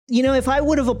if I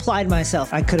would have applied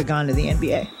myself, I could have gone to the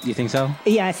NBA. You think so?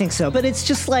 Yeah, I think so. But it's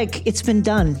just like, it's been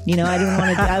done. I didn't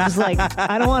want to, I was like,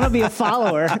 I don't want to be a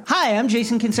follower. Hi, I'm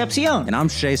Jason Concepcion. And I'm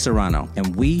Shea Serrano.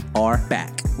 And we are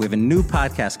back. We have a new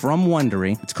podcast from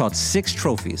Wondery. It's called Six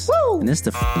Trophies. Woo! And it's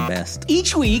the best.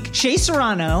 Each week, Shea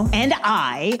Serrano and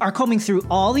I are combing through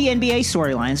all the NBA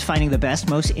storylines, finding the best,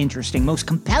 most interesting, most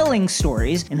compelling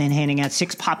stories, and then handing out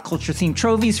 6 pop culture themed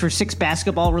trophies for 6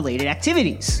 basketball related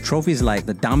activities. Trophies like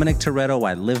the Dominic Toretto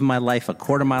I Live My Life a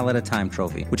Quarter Mile at a Time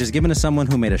trophy, which is given to someone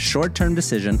who made a short-term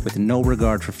decision with no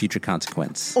regard for future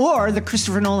consequence. Or the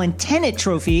Christopher Nolan Tenet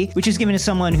trophy, which is given to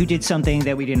someone who did something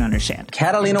that we didn't understand.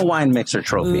 Catalina Wine Mixer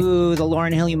trophy. Ooh, the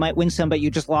Lauryn Hill, you might win some, but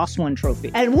you just lost one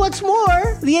trophy. And what's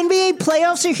more, the NBA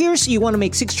playoffs are here, so you want to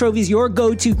make Six Trophies your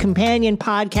go-to companion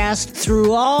podcast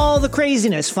through all the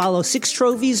craziness. Follow Six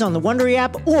Trophies on the Wondery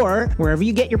app or wherever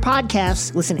you get your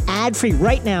podcasts. Listen ad-free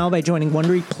right now by joining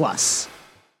Wondery Plus.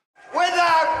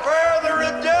 Without further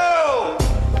ado!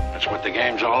 That's what the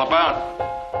game's all about.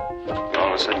 All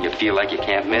of a sudden you feel like you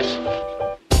can't miss.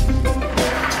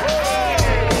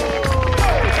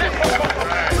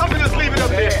 Something just leave it up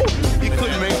there. You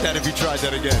couldn't make that if you tried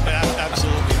that again.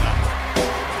 Absolutely not.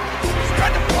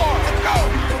 Spread the floor, let's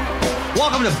go!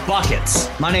 Welcome to Buckets.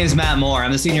 My name is Matt Moore.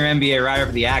 I'm the senior NBA writer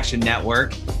for the Action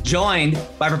Network, joined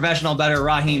by professional bettor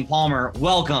Raheem Palmer.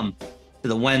 Welcome to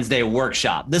the Wednesday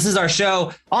Workshop. This is our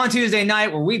show on Tuesday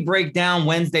night where we break down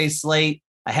Wednesday's slate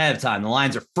ahead of time. The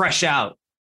lines are fresh out,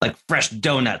 like fresh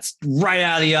donuts, right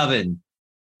out of the oven,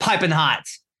 piping hot.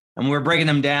 And we're breaking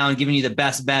them down, giving you the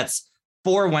best bets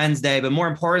for Wednesday, but more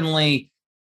importantly,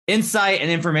 insight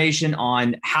and information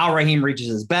on how Raheem reaches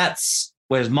his bets,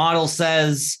 what his model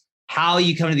says, how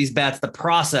you come to these bets, the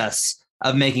process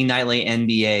of making nightly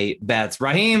NBA bets.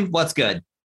 Raheem, what's good?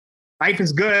 Life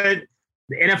is good.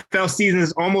 The NFL season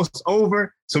is almost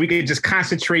over, so we can just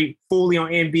concentrate fully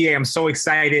on NBA. I'm so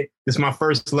excited. This is my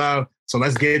first love, so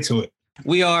let's get to it.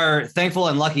 We are thankful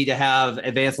and lucky to have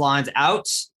advanced lines out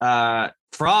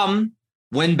from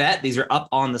WynnBET. These are up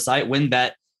on the site.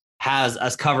 WynnBET has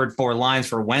us covered for lines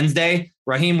for Wednesday.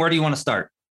 Raheem, where do you want to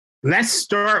start? Let's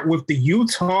start with the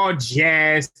Utah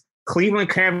Jazz, Cleveland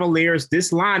Cavaliers.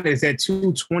 This line is at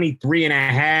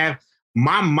 223.5.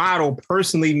 My model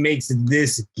personally makes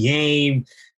this game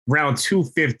around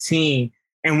 215.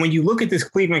 And when you look at this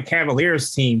Cleveland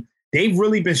Cavaliers team, they've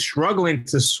really been struggling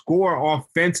to score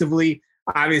offensively.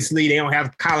 Obviously, they don't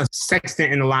have Colin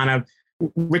Sexton in the lineup.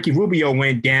 Ricky Rubio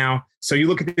went down. So you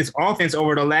look at this offense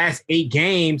over the last 8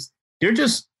 games, they're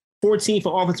just 14th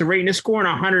for offensive rating. They're scoring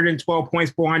 112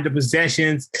 points, 400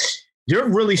 possessions. You're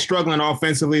really struggling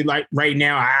offensively like right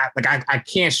now. I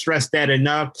can't stress that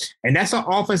enough. And that's an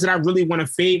offense that I really want to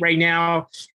fade right now.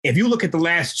 If you look at the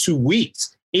last 2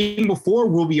 weeks, even before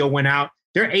Rubio went out,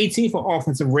 they're 18th for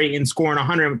offensive rating, scoring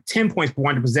 110 points per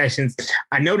 100 possessions.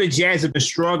 I know the Jazz have been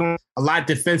struggling a lot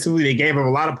defensively. They gave up a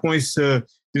lot of points to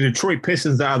the Detroit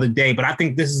Pistons the other day, but I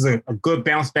think this is a good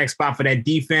bounce back spot for that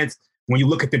defense. When you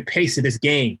look at the pace of this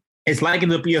game, it's likely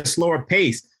to be a slower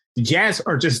pace. The Jazz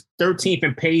are just 13th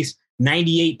in pace,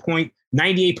 98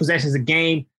 possessions a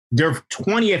game. They're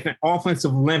 20th in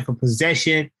offensive length of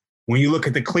possession. When you look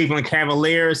at the Cleveland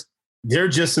Cavaliers, they're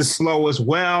just as slow as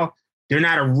well. They're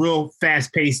not a real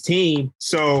fast-paced team.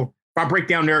 So if I break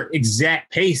down their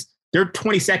exact pace, they're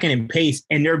 22nd in pace,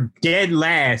 and they're dead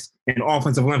last in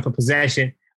offensive length of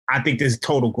possession. I think this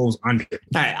total goes under. All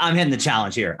right, I'm hitting the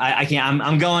challenge here. I can't.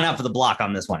 I'm going up for the block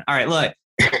on this one. All right, look.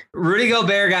 Rudy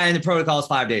Gobert got into protocols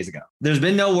 5 days ago. There's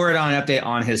been no word on an update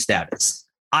on his status.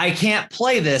 I can't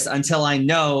play this until I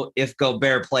know if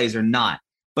Gobert plays or not.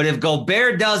 But if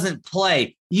Gobert doesn't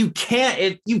play, you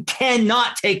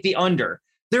cannot take the under.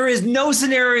 There is no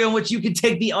scenario in which you can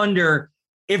take the under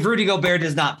if Rudy Gobert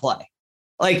does not play.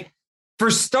 Like,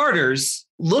 for starters,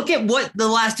 look at what the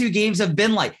last 2 games have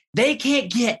been like. They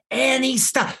can't get any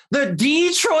stuff. The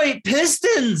Detroit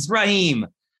Pistons, Raheem.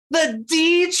 The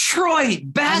Detroit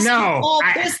basketball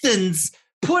Pistons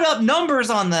put up numbers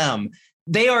on them.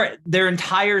 Their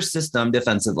entire system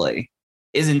defensively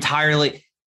is entirely.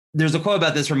 There's a quote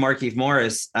about this from Markieff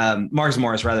Morris, Marcus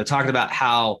Morris, rather, talking about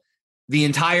how the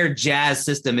entire Jazz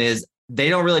system is they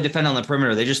don't really defend on the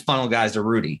perimeter. They just funnel guys to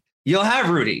Rudy. You'll have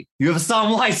Rudy. You have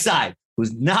Hassan Whiteside,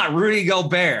 who's not Rudy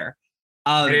Gobert.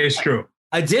 It is true.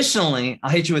 Additionally, I'll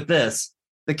hit you with this.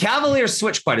 The Cavaliers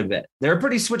switch quite a bit. They're a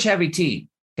pretty switch-heavy team.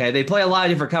 Okay, they play a lot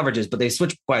of different coverages, but they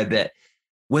switch quite a bit.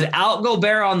 Without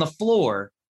Gobert on the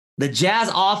floor, the Jazz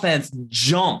offense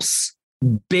jumps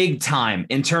big time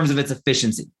in terms of its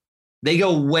efficiency. They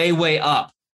go way, way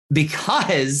up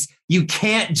because you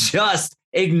can't just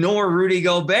ignore Rudy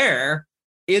Gobert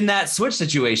in that switch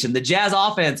situation. The Jazz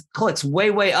offense clicks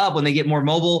way, way up when they get more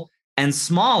mobile and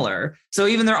smaller. So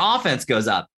even their offense goes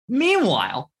up.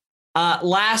 Meanwhile,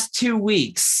 last 2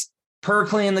 weeks per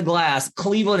clean the glass,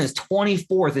 Cleveland is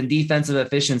 24th in defensive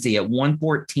efficiency at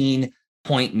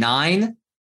 114.9.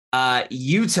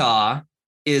 Utah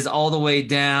is all the way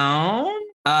down.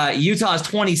 Utah is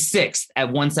 26th at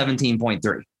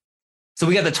 117.3. So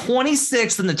we got the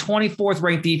 26th and the 24th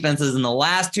ranked defenses in the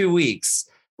last 2 weeks.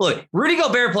 Look, Rudy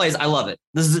Gobert plays. I love it.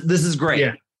 This is great.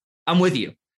 Yeah. I'm with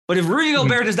you. But if Rudy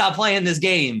Gobert does not play in this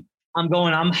game,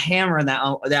 I'm hammering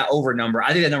that over number.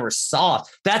 I think that number is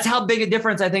soft. That's how big a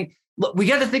difference I think. Look, we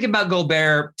got to think about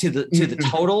Gobert to the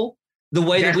total, the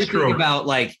way that we think about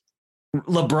like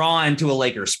LeBron to a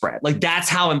Lakers spread. Like that's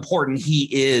how important he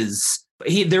is.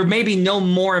 There may be no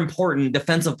more important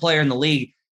defensive player in the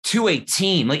league to a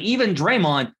team. Like even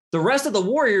Draymond, the rest of the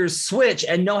Warriors switch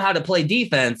and know how to play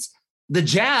defense. The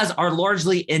Jazz are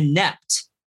largely inept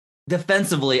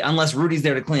defensively unless Rudy's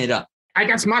there to clean it up. I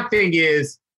guess my thing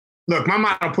is, look, my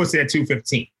model puts it at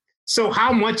 215. So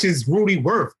how much is Rudy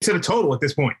worth to the total at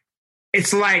this point?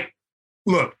 It's like,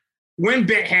 look,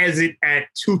 WinBet has it at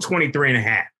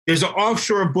 223.5. There's an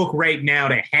offshore book right now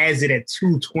that has it at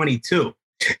 222.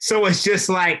 So it's just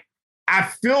like, I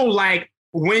feel like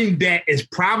WinBet is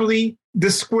probably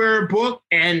the square book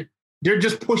and they're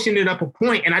just pushing it up a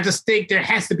point. And I just think there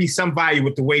has to be some value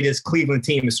with the way this Cleveland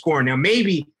team is scoring. Now,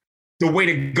 maybe the way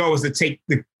to go is to take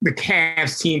the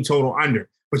Cavs team total under.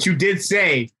 But you did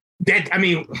say that, I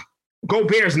mean,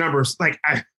 Gobert's numbers, like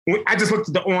I just looked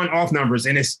at the on-off numbers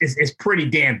and it's pretty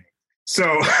damning.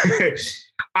 So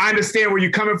I understand where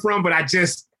you're coming from, but it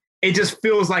just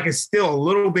feels like it's still a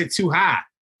little bit too high.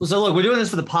 So look, we're doing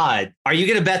this for the pod. Are you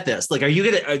going to bet this? Like,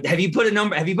 have you put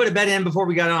a bet in before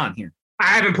we got on here? I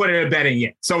haven't put a bet in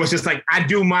yet. So it's just like,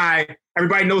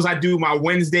 everybody knows I do my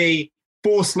Wednesday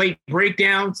full slate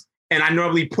breakdowns. And I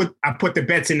normally put the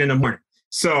bets in the morning.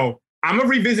 So I'm going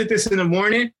to revisit this in the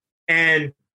morning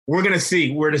and we're going to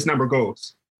see where this number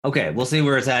goes. Okay. We'll see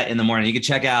where it's at in the morning. You can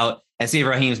check out and see if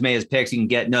Raheem's made his picks. You can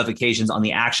get notifications on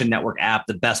the Action Network app,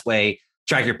 the best way to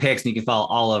track your picks. And you can follow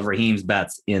all of Raheem's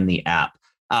bets in the app.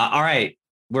 All right.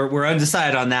 We're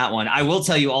undecided on that one. I will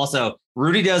tell you also,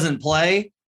 Rudy doesn't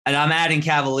play and I'm adding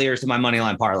Cavaliers to my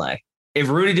moneyline parlay. If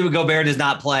Rudy Gobert does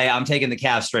not play, I'm taking the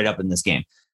Cavs straight up in this game.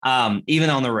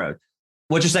 Even on the road.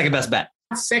 What's your second best bet?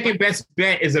 Second best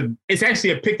bet it's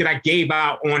actually a pick that I gave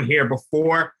out on here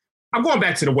before. I'm going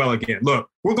back to the well again. Look,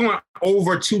 we're going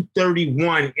over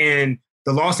 231 in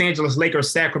the Los Angeles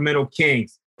Lakers, Sacramento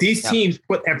Kings. These teams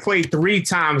have played 3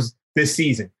 times this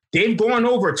season. They've gone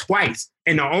over twice.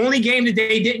 And the only game that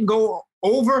they didn't go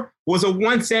over was a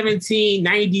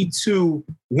 117-92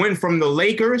 win from the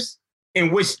Lakers, in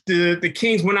which the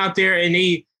Kings went out there and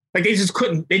they just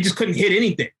couldn't hit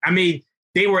anything. I mean,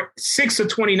 they were 6 of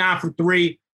 29 from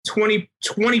 3,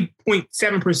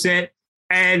 20.7%.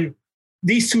 And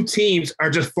these two teams are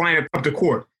just flying up the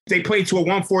court. They played to a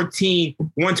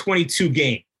 114-122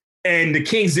 game. And the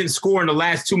Kings didn't score in the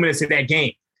last 2 minutes of that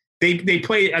game. They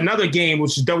played another game,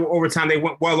 which is double overtime. They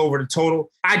went well over the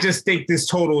total. I just think this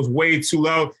total is way too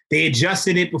low. They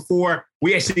adjusted it before.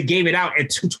 We actually gave it out at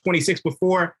 226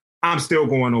 before. I'm still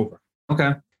going over.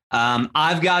 Okay.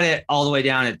 I've got it all the way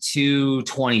down at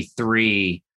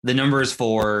 223. The numbers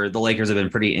for the Lakers have been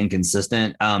pretty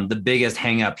inconsistent. The biggest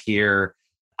hang up here,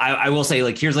 I will say,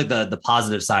 like, here's like the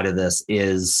positive side of this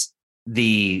is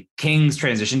the Kings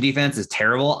transition defense is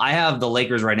terrible. I have the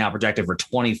Lakers right now projected for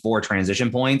 24 transition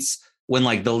points when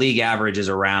like the league average is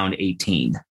around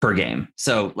 18 per game.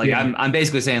 So like, yeah. I'm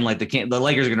basically saying like the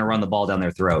Lakers are going to run the ball down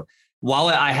their throat. While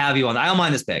I have you on, I don't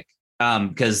mind this pick.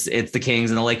 Because it's the Kings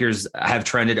and the Lakers have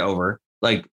trended over.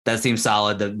 Like that seems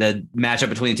solid. The matchup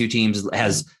between the two teams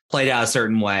has played out a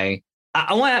certain way.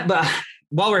 But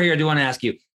while we're here, I do want to ask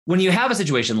you, when you have a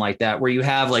situation like that, where you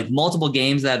have like multiple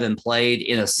games that have been played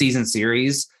in a season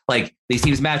series, like these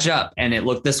teams match up and it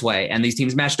looked this way, and these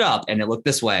teams matched up and it looked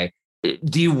this way.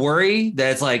 Do you worry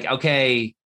that it's like,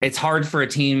 okay, it's hard for a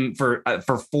team for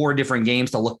 4 different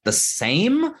games to look the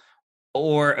same?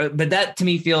 But that to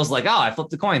me feels like, I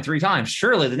flipped the coin 3 times.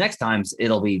 Surely the next times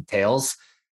it'll be tails.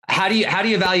 How do you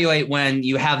evaluate when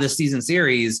you have this season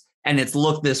series and it's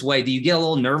looked this way? Do you get a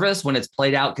little nervous when it's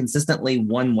played out consistently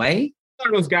one way? One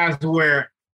of those guys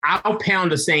where I'll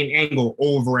pound the same angle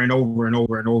over and over and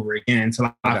over and over again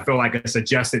until I feel like it's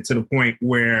adjusted to the point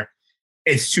where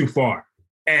it's too far.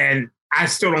 And I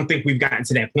still don't think we've gotten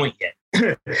to that point yet.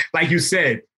 Like you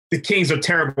said, the Kings are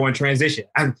terrible in transition.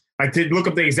 I did look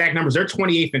up the exact numbers. They're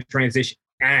 28th in transition.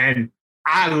 And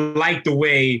I like the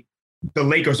way the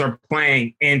Lakers are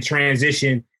playing in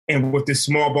transition and with this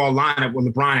small ball lineup with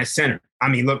LeBron at center. I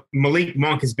mean, look, Malik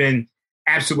Monk has been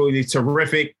absolutely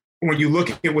terrific. When you look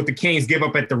at what the Kings give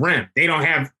up at the rim, they don't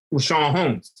have Richaun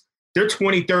Holmes. They're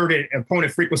 23rd in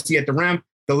opponent frequency at the rim.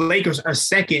 The Lakers are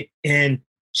second in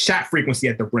shot frequency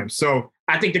at the rim. So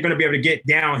I think they're going to be able to get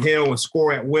downhill and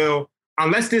score at will.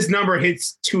 Unless this number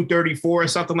hits 234 or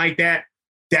something like that,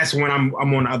 that's when I'm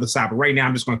on the other side. But right now,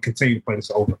 I'm just going to continue to play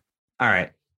this over. All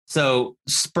right. So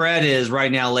spread is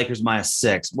right now Lakers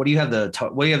 -6. What do you have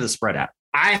the spread at?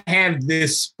 I have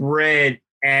this spread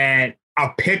at a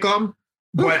pick 'em,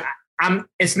 but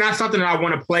it's not something that I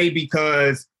want to play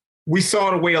because we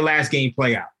saw the way the last game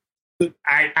play out.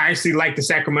 I actually like the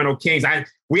Sacramento Kings.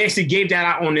 We actually gave that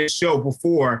out on this show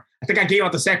before. I think I gave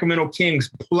out the Sacramento Kings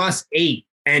 +8,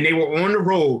 and they were on the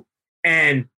road,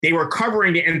 and they were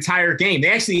covering the entire game. They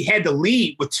actually had the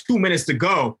lead with 2 minutes to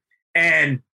go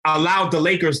and allowed the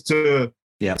Lakers to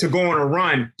go on a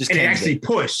run and actually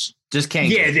push. Just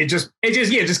Kings. Yeah, just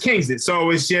Kings it.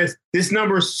 So it's just this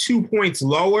number is 2 points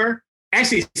lower.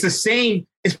 Actually, it's the same.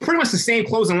 It's pretty much the same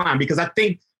closing line because I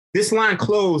think this line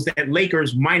closed at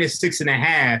Lakers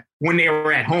 -6.5 when they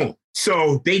were at home.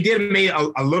 So they did make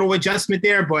a little adjustment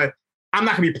there, but I'm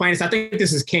not going to be playing this. I think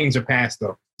this is Kings or pass,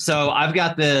 though. So I've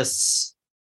got this.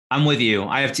 I'm with you.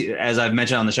 I have two, as I've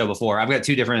mentioned on the show before, I've got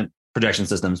two different projection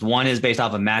systems. One is based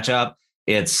off of matchup.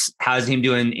 It's how's the team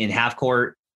doing in half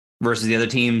court versus the other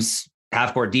team's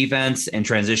half court defense and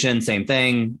transition, same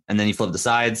thing. And then you flip the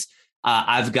sides.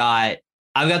 I've got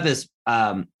this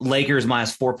Lakers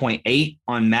 -4.8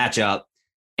 on matchup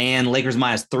and Lakers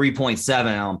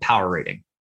 -3.7 on power rating.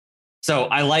 So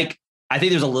I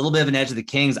think there's a little bit of an edge of the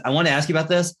Kings. I want to ask you about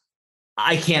this.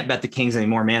 I can't bet the Kings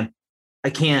anymore, man. I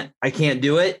can't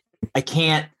do it. I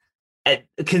can't.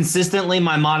 Consistently,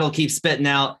 my model keeps spitting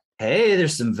out, hey,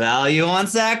 there's some value on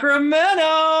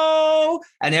Sacramento.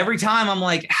 And every time I'm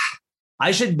like,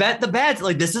 I should bet the bets.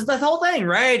 Like, this is the whole thing,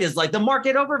 right? Is like the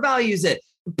market overvalues it.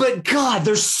 But God,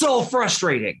 they're so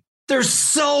frustrating. They're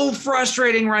so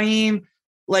frustrating, Raheem.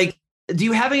 Like, do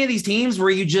you have any of these teams where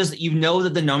you know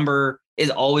that the number is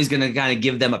always going to kind of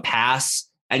give them a pass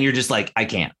and you're just like, I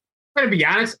can't? I'm going to be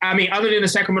honest. I mean, other than the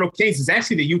Sacramento Kings, it's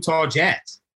actually the Utah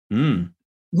Jazz.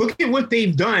 Look at what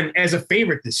they've done as a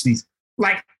favorite this season.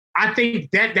 Like, I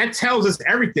think that tells us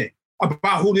everything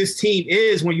about who this team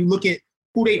is when you look at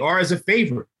who they are as a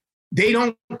favorite. They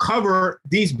don't cover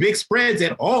these big spreads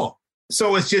at all.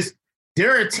 So it's just,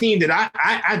 they're a team that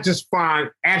I just find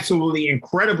absolutely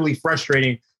incredibly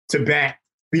frustrating to bet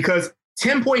because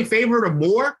 10-point favorite or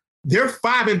more, they're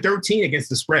 5-13 against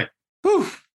the spread. Whew.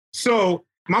 So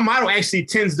my model actually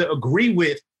tends to agree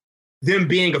with them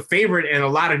being a favorite in a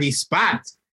lot of these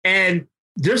spots. And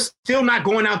they're still not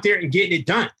going out there and getting it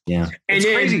done. Yeah. And it's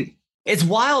crazy. It's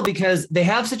wild because they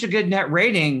have such a good net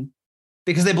rating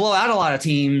because they blow out a lot of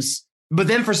teams. But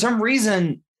then for some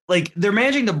reason, like they're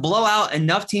managing to blow out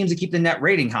enough teams to keep the net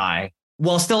rating high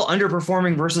while still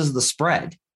underperforming versus the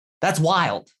spread. That's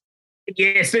wild. Yeah,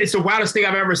 it's the wildest thing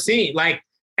I've ever seen. Like,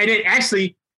 and then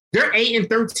actually they're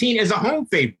 8-13 as a home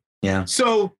favorite. Yeah.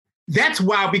 So that's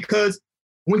wild because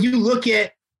when you look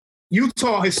at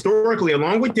Utah historically,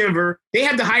 along with Denver, they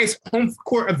have the highest home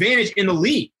court advantage in the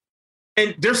league.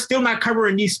 And they're still not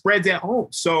covering these spreads at home.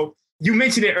 So you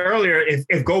mentioned it earlier,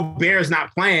 if Gobert is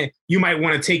not playing, you might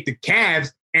want to take the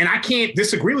Cavs. And I can't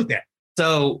disagree with that.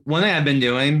 So one thing I've been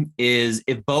doing is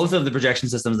if both of the projection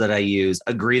systems that I use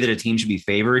agree that a team should be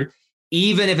favored,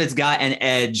 even if it's got an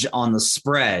edge on the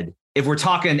spread, if we're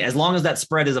talking, as long as that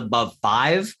spread is above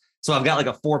 5, so I've got like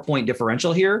a 4-point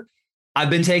differential here, I've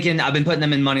been putting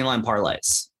them in money line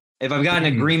parlays. If I've got an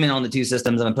agreement on the two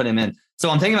systems, I'm putting them in. So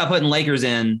I'm thinking about putting Lakers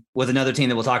in with another team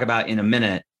that we'll talk about in a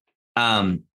minute.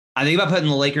 I think about putting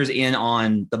the Lakers in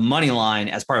on the money line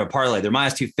as part of a parlay. They're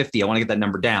 -250. I want to get that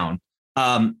number down.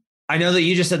 I know that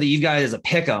you just said that you've got it as a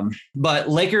pick 'em, but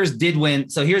Lakers did win.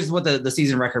 So here's what the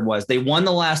season record was. They won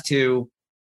the last two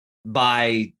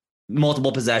by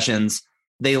multiple possessions.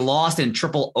 They lost in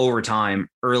triple overtime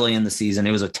early in the season.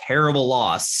 It was a terrible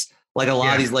loss, like a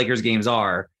lot of these Lakers games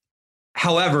are.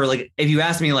 However, like if you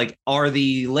ask me, like, are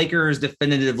the Lakers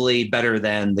definitively better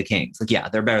than the Kings? Like, yeah,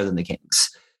 they're better than the Kings.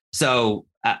 So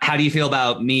how do you feel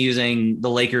about me using the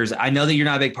Lakers? I know that you're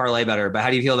not a big parlay bettor, but how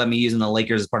do you feel about me using the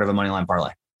Lakers as part of a moneyline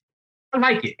parlay? I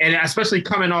like it. And especially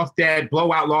coming off that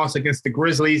blowout loss against the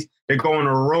Grizzlies, they're going on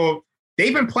a road.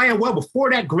 They've been playing well before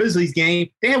that Grizzlies game.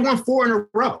 They had won 4 in a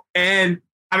row. And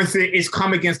obviously it's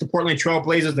come against the Portland Trail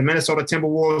Blazers, the Minnesota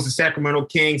Timberwolves, the Sacramento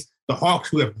Kings, the Hawks,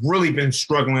 who have really been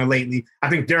struggling lately. I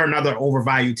think they're another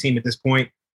overvalued team at this point.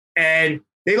 And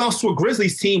they lost to a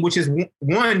Grizzlies team, which has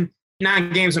won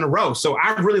 9 games in a row. So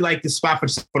I really like this spot for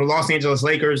the Los Angeles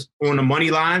Lakers on the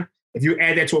money line. If you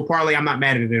add that to a parlay, I'm not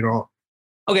mad at it at all.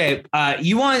 Okay,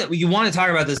 you want to talk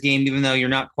about this game, even though you're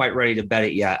not quite ready to bet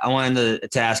it yet. I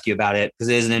wanted to ask you about it because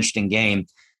it is an interesting game.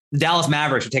 The Dallas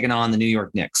Mavericks are taking on the New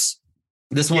York Knicks.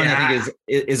 This one, I think,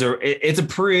 it's a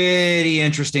pretty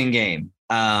interesting game.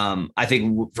 I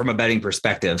think from a betting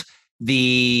perspective,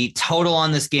 the total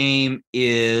on this game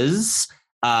is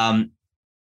right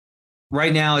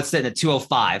now it's sitting at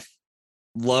 205,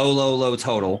 low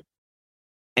total,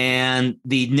 and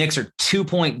the Knicks are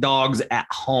 2-point dogs at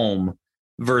home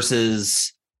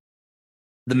versus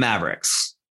the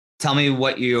Mavericks. Tell me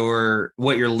what you're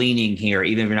leaning here,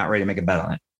 even if you're not ready to make a bet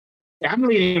on it. I'm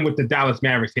leaning with the Dallas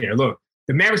Mavericks here. Look,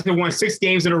 the Mavericks have won 6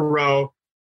 games in a row,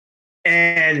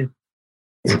 and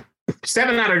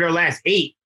 7 out of their last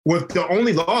 8, with the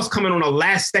only loss coming on a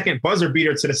last-second buzzer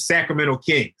beater to the Sacramento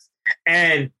Kings.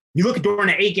 And you look at during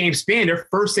the 8-game span, they're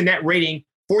first in that rating,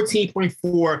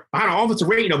 14.4, behind an offensive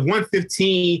rating of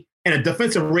 115 and a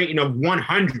defensive rating of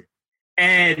 100.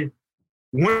 And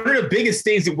one of the biggest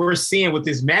things that we're seeing with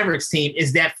this Mavericks team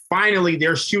is that finally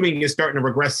their shooting is starting to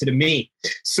regress to the mean.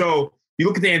 So you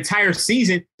look at the entire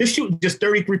season, they're shooting just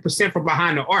 33% from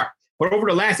behind the arc. But over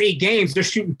the last 8 games, they're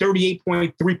shooting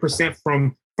 38.3%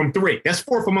 from 3. That's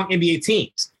 4th among NBA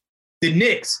teams. The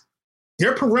Knicks,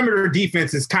 their perimeter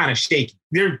defense is kind of shaky.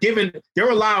 They're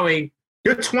 25th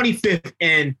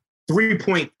in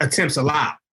 3-point attempts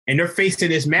allowed. And they're facing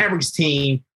this Mavericks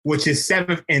team, which is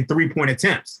 7th in 3-point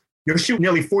attempts. You're shooting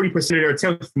nearly 40% of their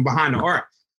attempts from behind the arc.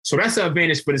 So that's an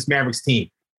advantage for this Mavericks team.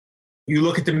 You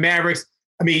look at the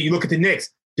you look at the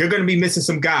Knicks, they're going to be missing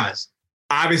some guys.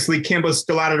 Obviously, Kemba's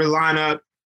still out of the lineup.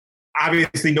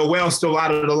 Obviously, Noel's still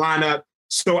out of the lineup.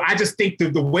 So I just think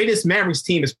the way this Mavericks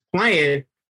team is playing,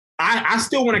 I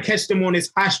still want to catch them on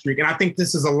this hot streak. And I think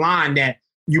this is a line that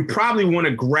you probably want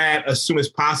to grab as soon as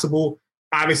possible.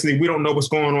 Obviously, we don't know what's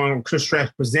going on with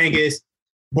Kristaps Porzingis.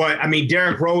 But,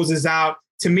 Derrick Rose is out.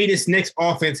 To me, this Knicks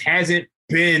offense hasn't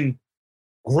been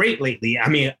great lately.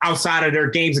 Outside of their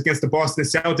games against the Boston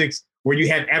Celtics, where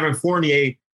you have Evan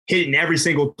Fournier hitting every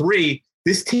single 3,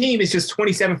 this team is just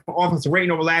 27th offensive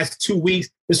rating over the last 2 weeks.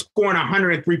 They're scoring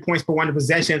 103 points per 100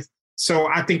 possessions. So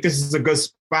I think this is a good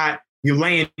spot. You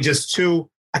laying just 2.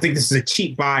 I think this is a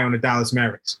cheap buy on the Dallas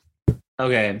Mavericks.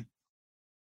 Okay.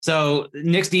 So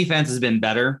Knicks defense has been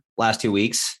better last 2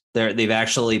 weeks. They've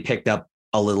actually picked up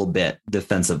a little bit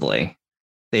defensively.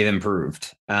 They've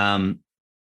improved on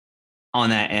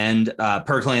that end.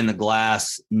 Per Clay in the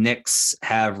glass, Knicks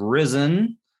have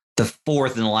risen to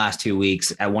 4th in the last 2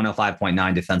 weeks at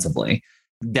 105.9 defensively.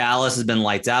 Dallas has been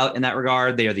lights out in that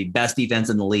regard. They are the best defense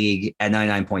in the league at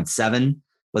 99.7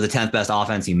 with the 10th best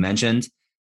offense you mentioned.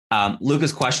 Luke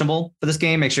is questionable for this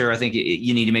game. I think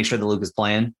you need to make sure that Luke is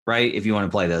playing, right? If you want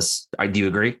to play this. Do you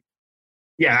agree?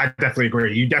 Yeah, I definitely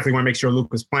agree. You definitely want to make sure Luke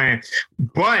is playing.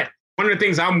 But one of the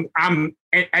things I'm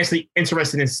actually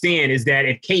interested in seeing is that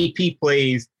if KP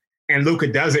plays and Luka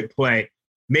doesn't play,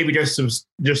 maybe there's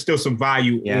still some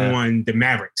value on the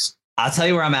Mavericks. I'll tell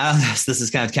you where I'm at on this. This is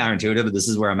kind of counterintuitive, but this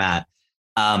is where I'm at.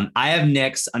 I have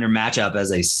Knicks under matchup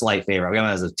as a slight favorite. I've got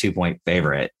them as a 2-point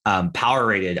favorite. Power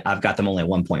rated, I've got them only at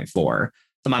 1.4.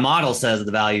 So my model says that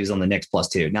the value is on the Knicks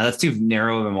 +2. Now that's too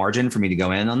narrow of a margin for me to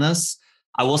go in on this.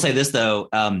 I will say this though.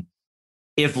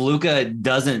 If Luka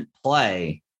doesn't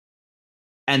play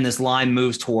and this line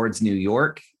moves towards New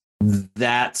York,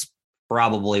 that's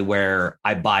probably where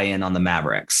I buy in on the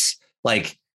Mavericks. I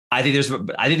think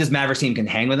this Mavericks team can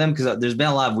hang with them because there's been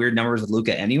a lot of weird numbers with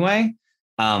Luka anyway.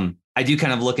 I do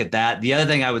kind of look at that. The other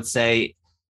thing I would say,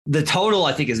 the total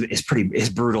I think is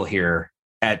brutal here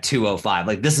at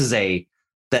 205. This is that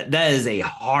is a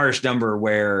harsh number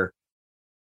where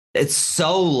it's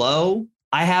so low.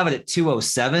 I have it at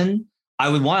 207. I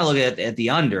would want to look at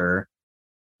the under,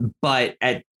 but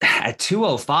at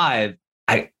 205,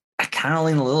 I kind of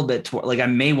lean a little bit toward, I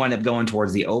may wind up going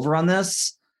towards the over on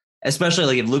this,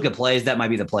 especially if Luka plays, that might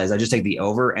be the plays. I just take the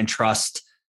over and trust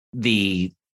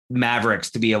the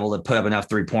Mavericks to be able to put up enough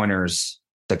 3-pointers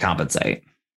to compensate.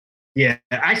 Yeah,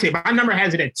 actually, my number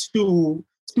has it at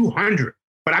 200,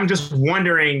 but I'm just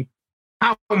wondering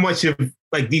how much of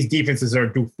these defenses are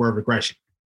due for a regression.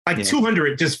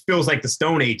 200 just feels like the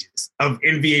Stone Ages of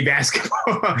NBA basketball.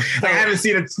 I haven't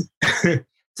seen it.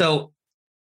 So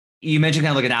you mentioned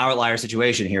kind of an outlier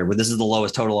situation here, where this is the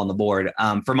lowest total on the board.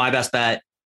 For my best bet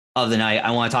of the night,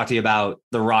 I want to talk to you about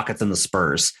the Rockets and the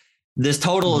Spurs. This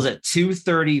total is at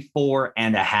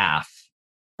 234.5.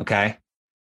 Okay.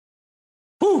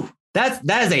 Whew, that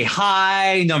is a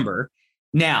high number.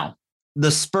 Now,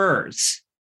 the Spurs,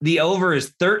 the over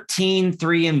is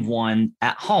 13-3-1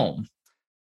 at home.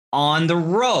 On the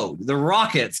road, the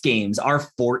Rockets games are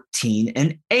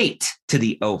 14-8 to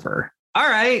the over. All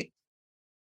right.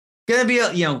 Gonna be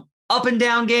a up and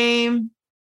down game.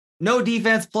 No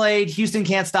defense played. Houston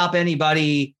can't stop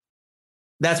anybody.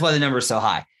 That's why the number is so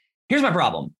high. Here's my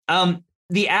problem.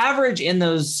 The average in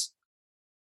those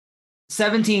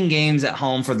 17 games at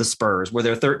home for the Spurs, where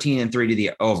they're 13-3 to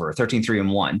the over,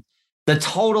 13-3-1.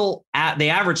 The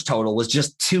average total was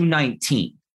just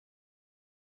 219.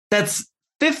 That's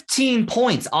 15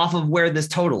 points off of where this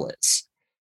total is.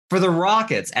 For the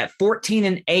Rockets at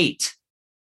 14-8,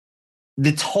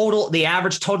 the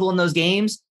average total in those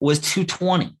games was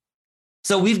 220.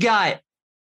 So we've got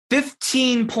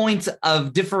 15 points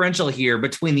of differential here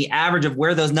between the average of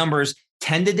where those numbers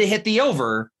tended to hit the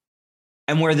over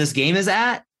and where this game is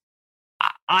at.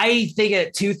 I think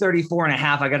at 234.5,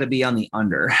 I got to be on the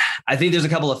under. I think there's a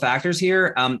couple of factors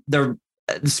here. The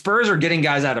Spurs are getting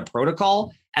guys out of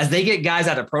protocol. As they get guys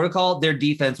out of protocol, their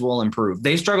defense will improve.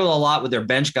 They struggle a lot with their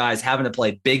bench guys having to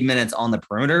play big minutes on the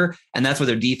perimeter, and that's where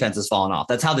their defense has fallen off.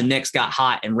 That's how the Knicks got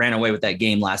hot and ran away with that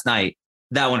game last night.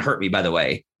 That one hurt me, by the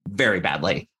way, very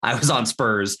badly. I was on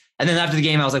Spurs. And then after the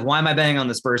game, I was like, why am I betting on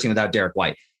the Spurs team without Derek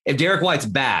White? If Derek White's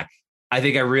back, I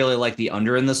think I really like the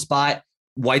under in the spot.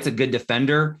 White's a good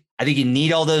defender. I think you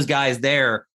need all those guys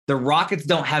there. The Rockets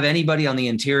don't have anybody on the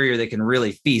interior that can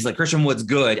really feast. Like Christian Wood's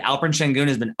good. Alperen Şengün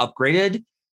has been upgraded,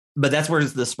 but that's where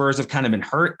the Spurs have kind of been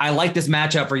hurt. I like this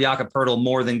matchup for Jakob Poeltl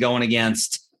more than going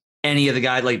against any of the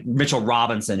guys like Mitchell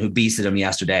Robinson, who beasted him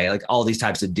yesterday, like all these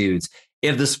types of dudes.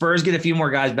 If the Spurs get a few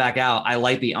more guys back out, I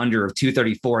like the under of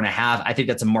 234.5. I think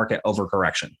that's a market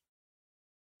overcorrection.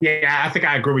 Yeah, I think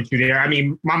I agree with you there. I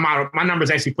mean, my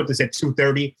numbers actually put this at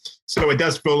 230, so it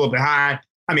does feel a little bit high.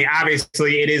 I mean,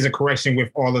 obviously, it is a correction with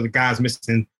all of the guys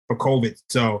missing for COVID.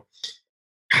 So,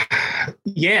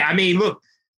 yeah, I mean, look,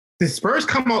 the Spurs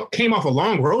came off a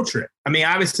long road trip. I mean,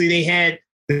 obviously, they had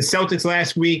the Celtics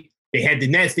last week. They had the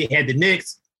Nets. They had the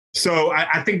Knicks. So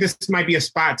I think this might be a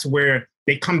spot to where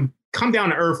they come down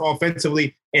to earth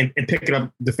offensively and pick it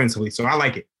up defensively. So I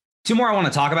like it. Two more I want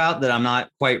to talk about that I'm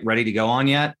not quite ready to go on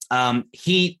yet.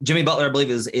 Jimmy Butler, I believe,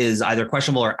 is either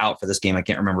questionable or out for this game. I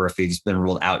can't remember if he's been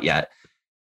ruled out yet.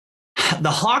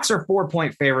 The Hawks are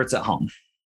 4-point favorites at home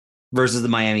versus the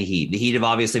Miami Heat. The Heat have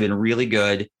obviously been really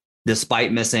good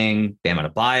despite missing Bam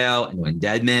Adebayo and Dwayne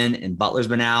Dedmon, and Butler's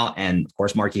been out, and of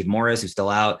course Markieff Morris, who's still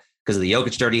out because of the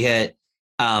Jokic dirty hit.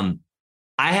 I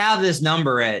have this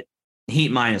number at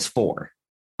Heat -4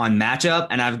 on matchup,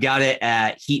 and I've got it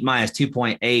at Heat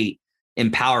 -2.8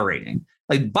 in power rating.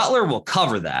 Like Butler will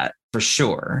cover that for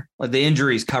sure. Like the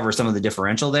injuries cover some of the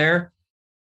differential there.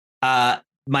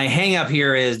 My hang up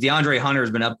here is DeAndre Hunter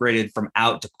has been upgraded from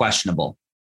out to questionable.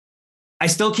 I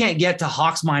still can't get to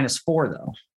Hawks -4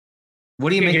 though.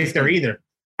 What do you make there either?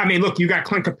 I mean, look, you got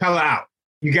Clint Capella out.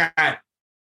 You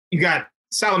got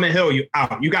Solomon Hill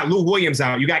out. You got Lou Williams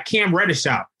out. You got Cam Reddish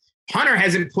out. Hunter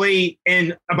hasn't played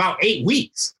in about 8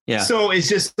 weeks. Yeah. So it's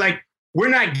just like we're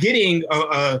not getting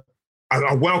a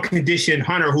well-conditioned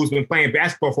Hunter who's been playing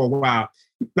basketball for a while.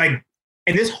 Like,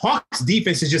 and this Hawks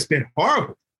defense has just been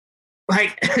horrible.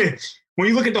 Like when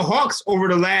you look at the Hawks over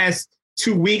the last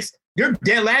 2 weeks, they're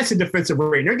dead last in defensive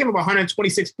rating. They're giving up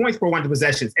 126 points per 100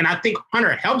 possessions. And I think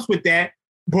Hunter helps with that,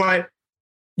 but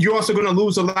you're also going to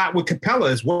lose a lot with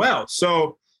Capella as well.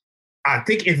 So I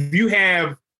think if you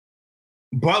have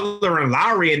Butler and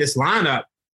Lowry in this lineup,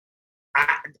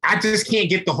 I just can't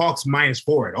get the Hawks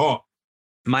 -4 at all.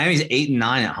 Miami's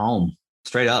 8-9 at home,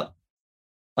 straight up.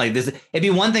 Like this, it'd be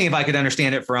one thing if I could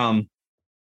understand it from,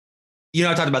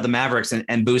 I talked about the Mavericks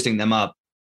and boosting them up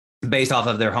based off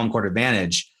of their home court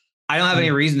advantage. I don't have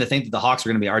any reason to think that the Hawks are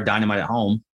going to be our dynamite at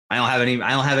home. I don't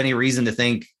have any reason to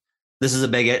think this is a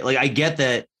big, like I get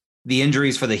that the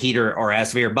injuries for the Heat are as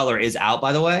severe. Butler is out,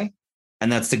 by the way,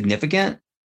 and that's significant.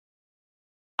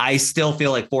 I still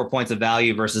feel like 4 points of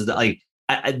value versus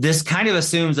this kind of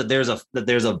assumes that there's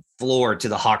a floor to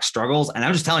the Hawks struggles. And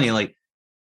I'm just telling you, like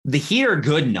the Heat are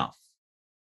good enough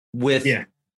without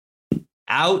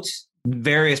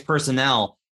various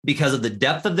personnel because of the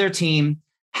depth of their team,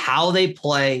 how they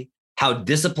play, how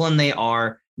disciplined they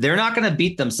are. They're not going to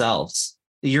beat themselves.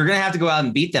 You're going to have to go out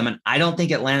and beat them. And I don't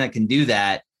think Atlanta can do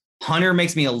that. Hunter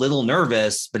makes me a little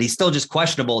nervous, but he's still just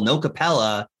questionable. No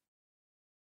Capella.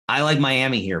 I like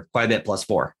Miami here quite a bit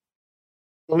 +4.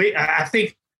 I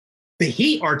think the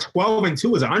Heat are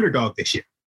 12-2 as an underdog this year.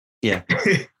 Yeah.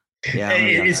 Yeah.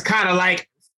 It's kind of like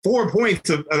 4 points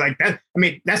of like that. I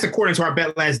mean, that's according to our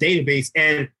Bet Last database,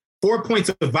 and 4 points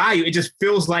of value. It just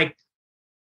feels like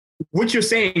what you're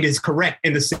saying is correct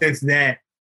in the sense that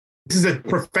this is a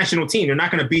professional team. They're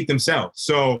not going to beat themselves.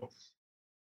 So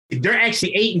they're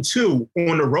actually 8-2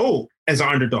 on the road as an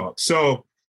underdog. So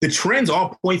the trends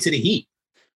all point to the Heat.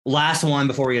 Last one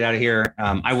before we get out of here.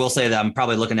 I will say that I'm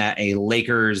probably looking at a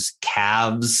Lakers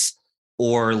Cavs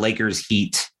or Lakers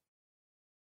Heat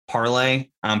parlay.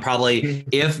 Probably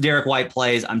if Derek White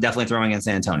plays, I'm definitely throwing in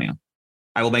San Antonio.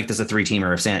 I will make this a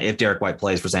 3-teamer if Derek White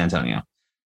plays for San Antonio.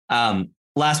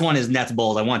 Last one is Nets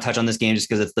Bulls. I want to touch on this game just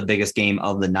because it's the biggest game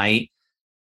of the night.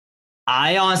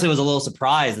 I honestly was a little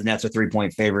surprised the Nets are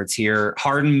 3-point favorites here.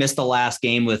 Harden missed the last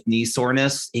game with knee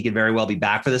soreness. He could very well be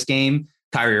back for this game.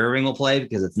 Kyrie Irving will play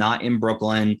because it's not in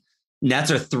Brooklyn.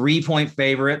 Nets are 3-point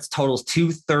favorites. Totals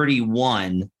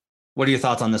 231. What are your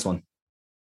thoughts on this one?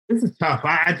 This is tough.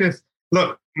 I just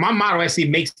look, my model actually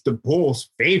makes the Bulls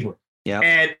favorite. Yeah.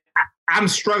 And I'm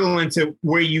struggling to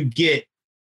where you get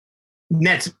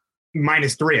Nets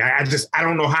 -3. I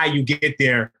don't know how you get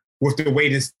there with the way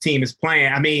this team is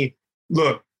playing. I mean,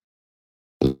 look,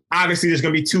 obviously there's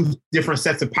going to be two different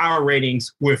sets of power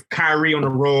ratings with Kyrie on the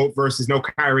road versus no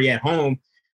Kyrie at home.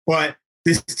 But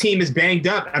this team is banged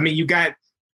up. I mean, you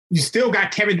still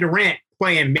got Kevin Durant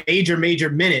playing major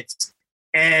minutes,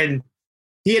 and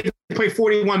he had to play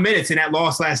 41 minutes in that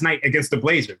loss last night against the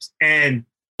Blazers. And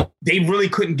they really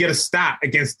couldn't get a stop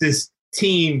against this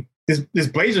team, this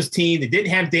Blazers team that didn't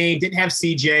have Dame, didn't have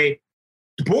CJ.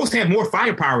 The Bulls have more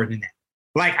firepower than that.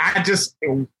 Like,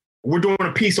 we're doing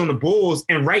a piece on the Bulls,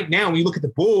 and right now, when you look at the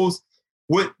Bulls,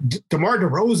 with DeMar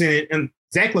DeRozan and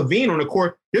Zach LaVine on the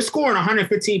court, they're scoring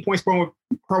 115 points per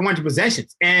 100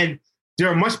 possessions, and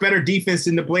they're a much better defense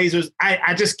than the Blazers.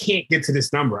 I just can't get to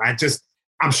this number.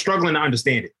 I'm struggling to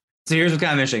understand it. So here's what's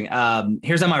kind of interesting.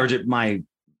 Here's how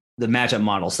the matchup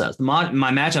model says. My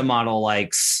matchup model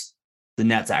likes the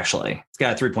Nets, actually. It's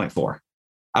got a 3.4.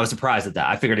 I was surprised at that.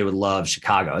 I figured it would love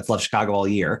Chicago. It's loved Chicago all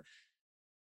year.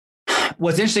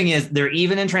 What's interesting is they're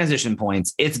even in transition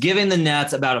points. It's giving the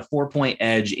Nets about a 4-point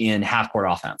edge in half-court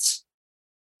offense.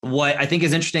 What I think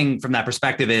is interesting from that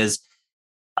perspective is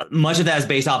much of that is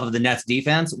based off of the Nets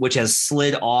defense, which has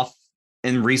slid off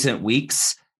in recent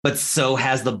weeks, but so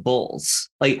has the Bulls.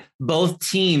 Like, both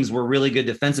teams were really good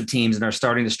defensive teams and are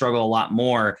starting to struggle a lot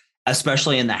more,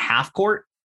 especially in the half court.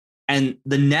 And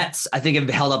the Nets, I think, have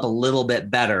held up a little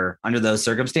bit better under those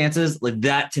circumstances. Like,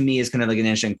 that to me is kind of like an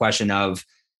interesting question of,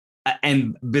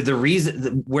 but the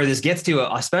reason where this gets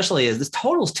to, especially, is this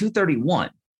total is 231.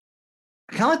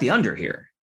 I kind of like the under here.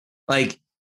 Like,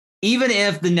 even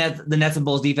if the Nets and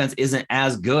Bulls defense isn't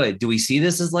as good, do we see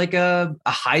this as like a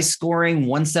high scoring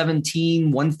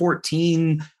 117,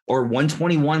 114 or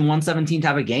 121, 117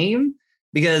 type of game?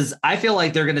 Because I feel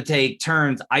like they're going to take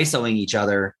turns isoing each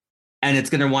other, and it's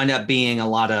going to wind up being a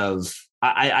lot of,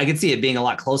 I could see it being a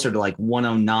lot closer to like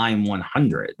 109,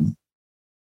 100.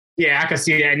 Yeah, I can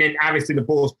see that. And then obviously the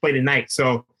Bulls play tonight,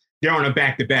 so they're on a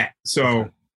back-to-back. So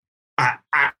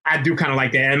I do kind of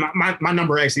like that. And my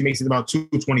number actually makes it about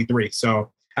 223. So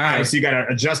all right. Obviously you got to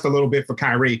adjust a little bit for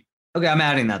Kyrie. Okay, I'm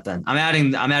adding that then. I'm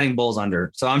adding Bulls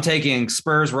under. So I'm taking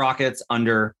Spurs Rockets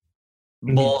under,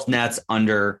 Bulls Nets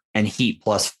under, and Heat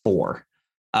 +4.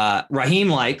 Raheem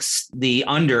likes the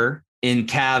under in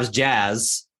Cavs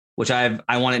Jazz, which I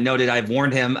want it noted. I've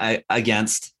warned him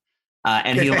against.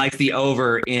 And he likes the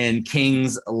over in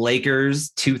Kings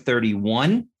Lakers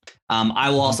 231. I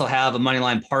will also have a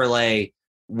moneyline parlay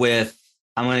with,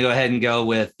 I'm going to go ahead and go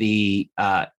with the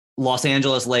Los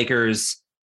Angeles Lakers.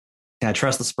 Can I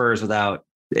trust the Spurs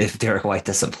if Derek White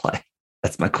doesn't play?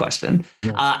 That's my question.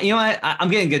 Yeah. You know what? I'm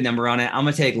getting a good number on it. I'm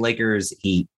going to take Lakers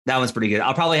Heat. That one's pretty good.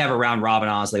 I'll probably have a round robin,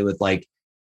 honestly, with like,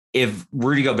 if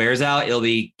Rudy Gobert's out, it'll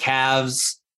be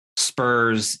Cavs,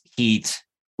 Spurs, Heat,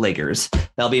 Lakers.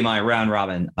 That'll be my round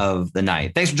robin of the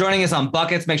night. Thanks for joining us on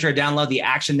Buckets. Make sure to download the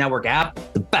Action Network app,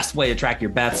 the best way to track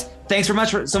your bets. Thanks so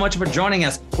much for joining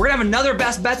us. We're gonna have another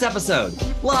Best Bets episode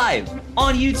live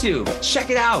on YouTube.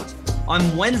 Check it out.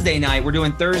 On Wednesday night, we're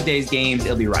doing Thursday's games.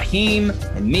 It'll be Raheem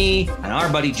and me and our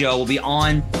buddy Joe will be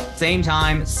on same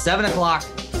time,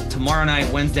 7:00 tomorrow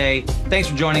night, Wednesday. Thanks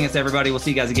for joining us, everybody. We'll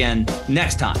see you guys again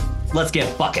next time. Let's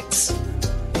get buckets.